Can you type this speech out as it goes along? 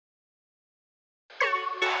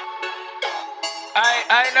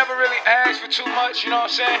I ain't never really asked for too much, you know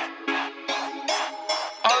what I'm saying?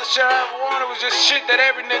 All the shit I ever wanted was just shit that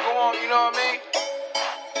every nigga want, you know what I mean?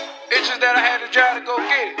 It's just that I had to try to go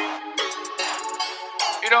get it.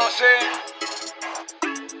 You know what I'm saying?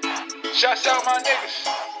 Shouts out my niggas.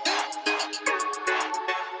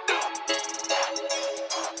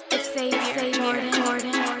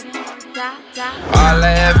 XaviorJordan. All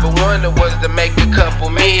I ever wanted was to make a couple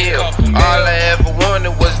meal. All I ever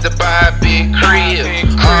wanted was to buy a big crib.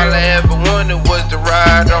 All I ever wanted was to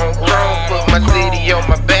ride on chrome, put my city on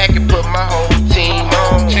my back and put my whole team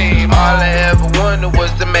on. All I ever wanted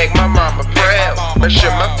was to make my mama proud, make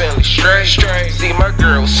sure my family straight, see my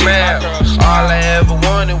girl smile. All I ever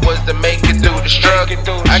wanted was to make it through the struggle.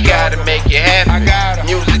 I gotta make it happen.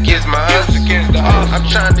 Music is my hustle. I'm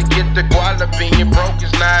trying to get the guala, being broke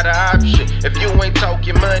is not an option. If you ain't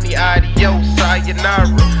talking money, adios, sayonara.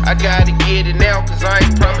 I gotta get it now, cause I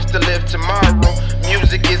ain't promised to live tomorrow.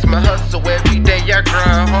 Music is my hustle, every day I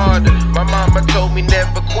grind harder. My mama told me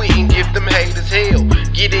never quit and give them haters hell.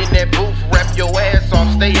 Get in that booth, rap your ass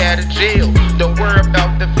off, stay out of jail. Don't worry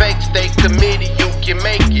about the fake, stay committed, you can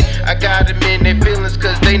make it. I got them in their feelings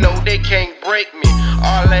cause they know they can't break me.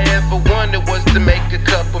 All I ever wanted was to make a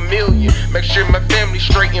couple million, make sure my family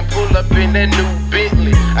straight and pull up in that new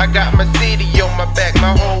Bentley. I got my city on my back,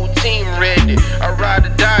 my whole team ready. I ride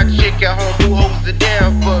or die chick at home who holds it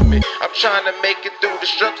down for me. I'm trying to make it through the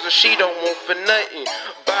struggle so she don't want for nothing.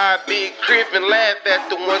 Buy a big crib and laugh at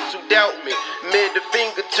the ones who doubt me. Middle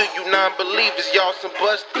finger to you non-believers, y'all some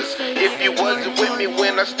busters. If you wasn't with me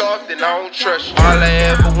when I starved, then I don't trust you. All I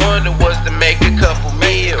ever wanted was to make a couple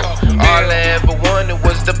meal. All I ever wanted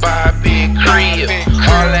was to buy a big crib.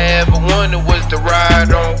 All I ever wanted was to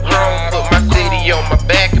ride on chrome, put my city on my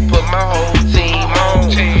back and put my whole team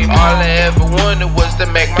on. All I ever wanted was to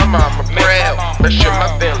make my mama proud, make sure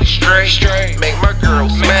my family straight, make my girl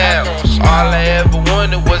smile. All I ever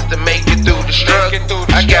wanted was to make it through the struggle.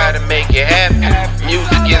 I gotta make it happen.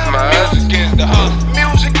 Music is my hustle.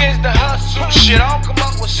 Music is the hustle. Shit, I'll come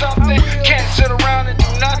up with something. Can't sit around and do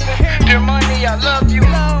nothing. Dear money, I love you.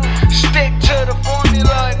 Stick to the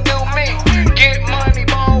formula and do me. Get money,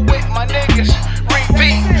 ball with my niggas.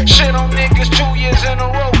 Repeat. Shit on niggas 2 years in a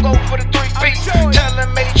row. Go for the 3-piece.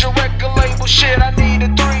 Tellin' major record label shit, I need a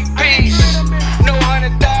 3-piece. No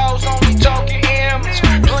 100,000, only talking M's.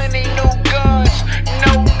 Plenty new guns,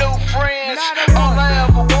 no new friends. All I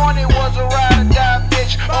ever wanted was a ride or die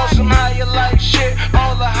bitch. On some higher life shit,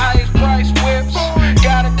 all the highest price whips.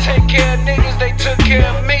 Gotta take care of niggas, they took care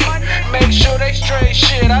of me. Make sure they straight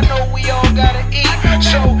shit, I know we all gotta eat.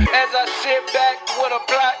 So as I sit back with a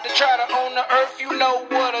plot to try to own the earth, you know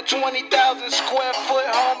what a 20,000 square foot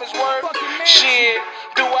home is worth. Shit,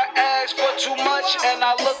 do I ask for too much? And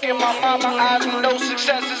I look in my mama's eyes and know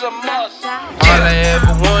success is a must. All I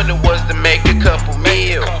ever wanted was to make a couple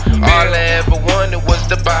meal. All I ever wanted was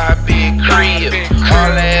to buy a big crib.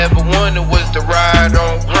 All I ever wanted was to ride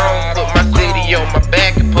on chrome, put my city on my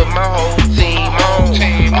back and put my whole team on.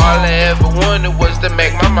 All I ever wanted was to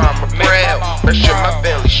make my mama proud, make sure my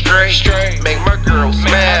family straight, make my girl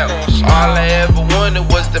smile. All I ever wanted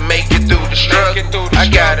was to make it through the struggle. I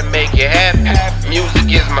gotta make it happen. Music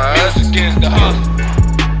is my hustle.